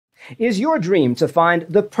Is your dream to find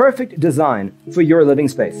the perfect design for your living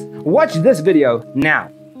space? Watch this video now.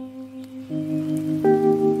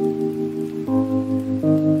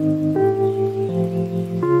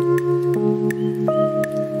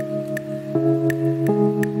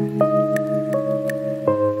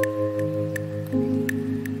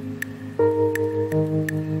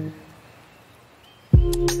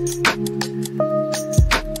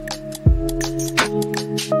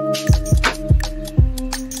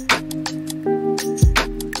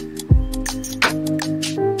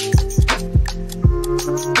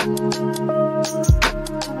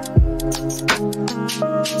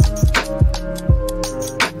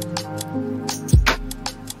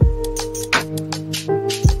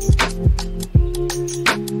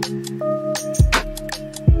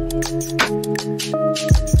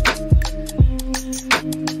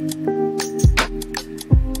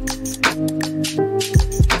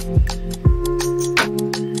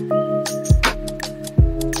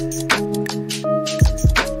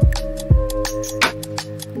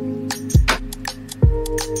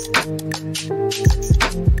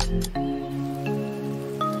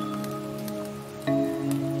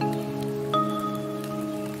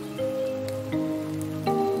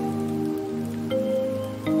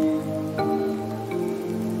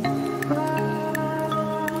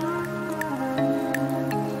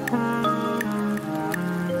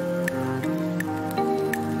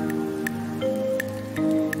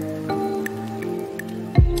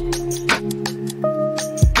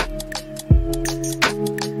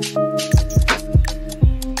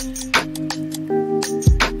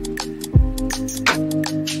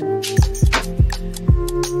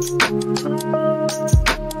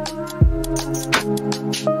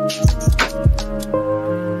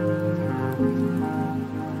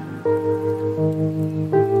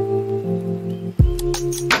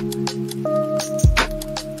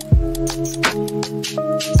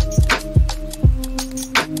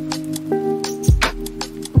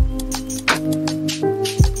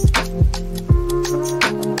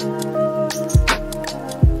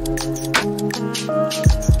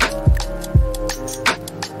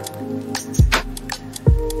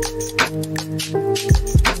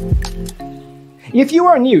 If you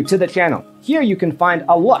are new to the channel, here you can find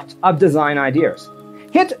a lot of design ideas.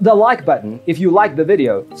 Hit the like button if you like the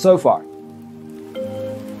video so far.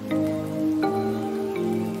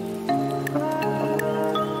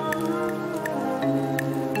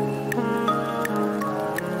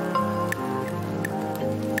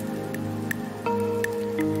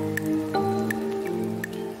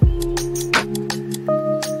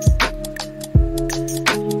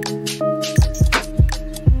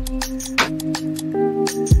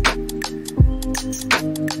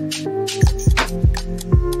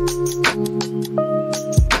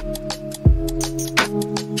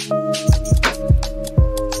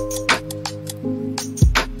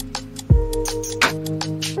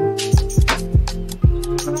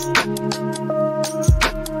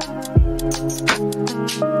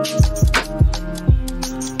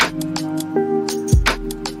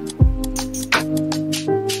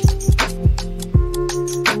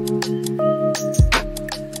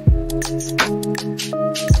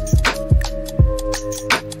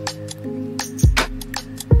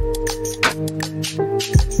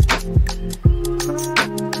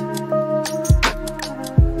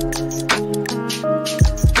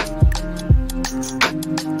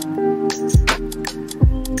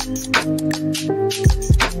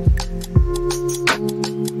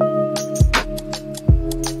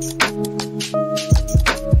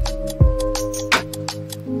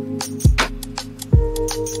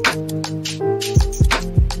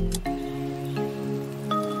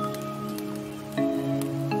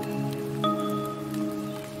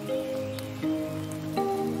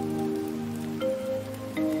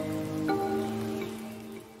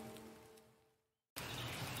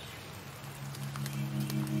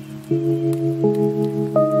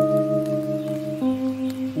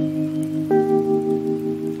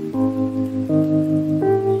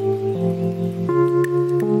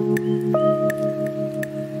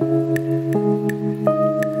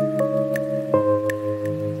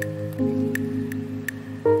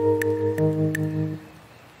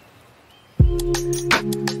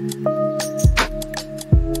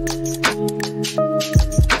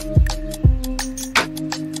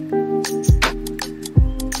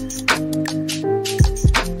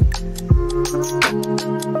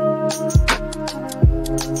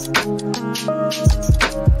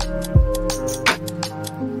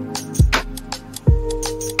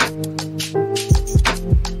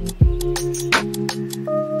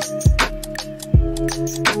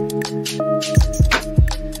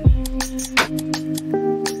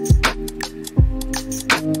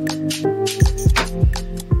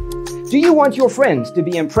 You want your friends to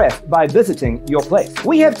be impressed by visiting your place.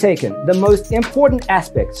 We have taken the most important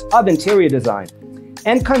aspects of interior design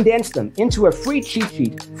and condensed them into a free cheat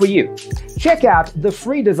sheet for you. Check out the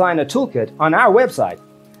free designer toolkit on our website,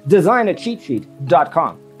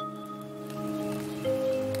 designercheatsheet.com.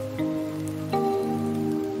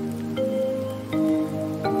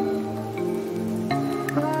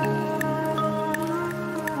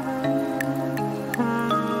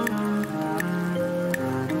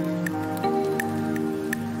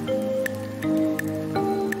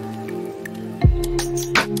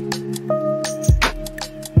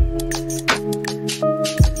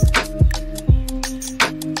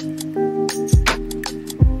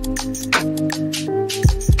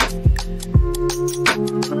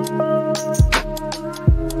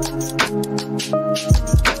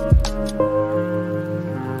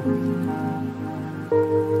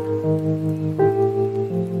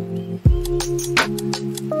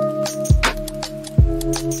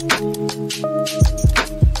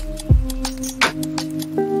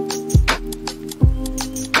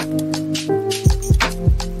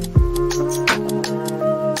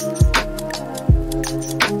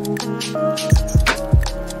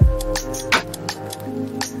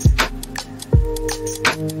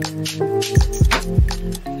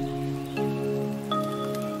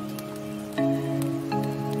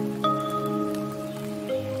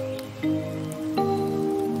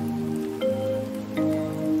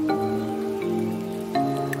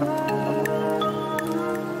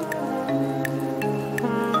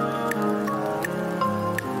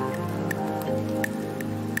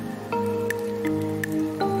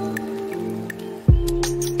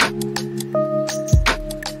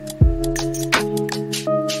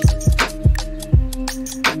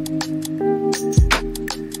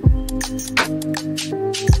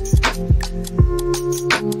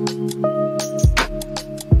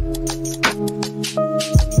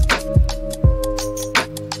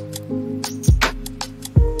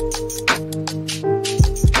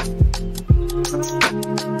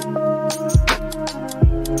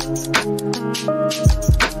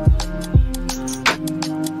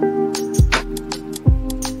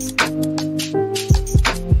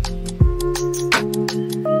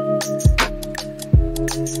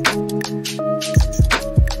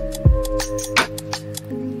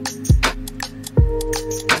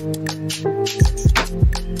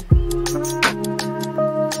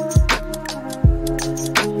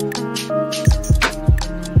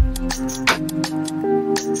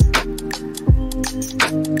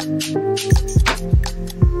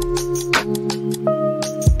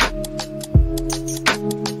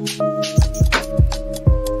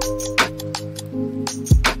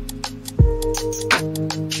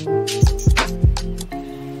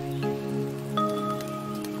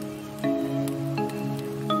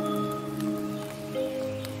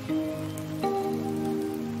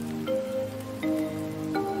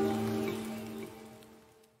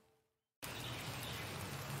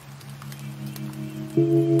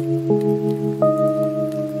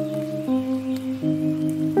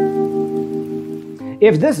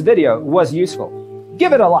 If this video was useful,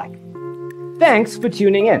 give it a like. Thanks for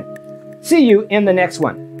tuning in. See you in the next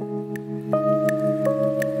one.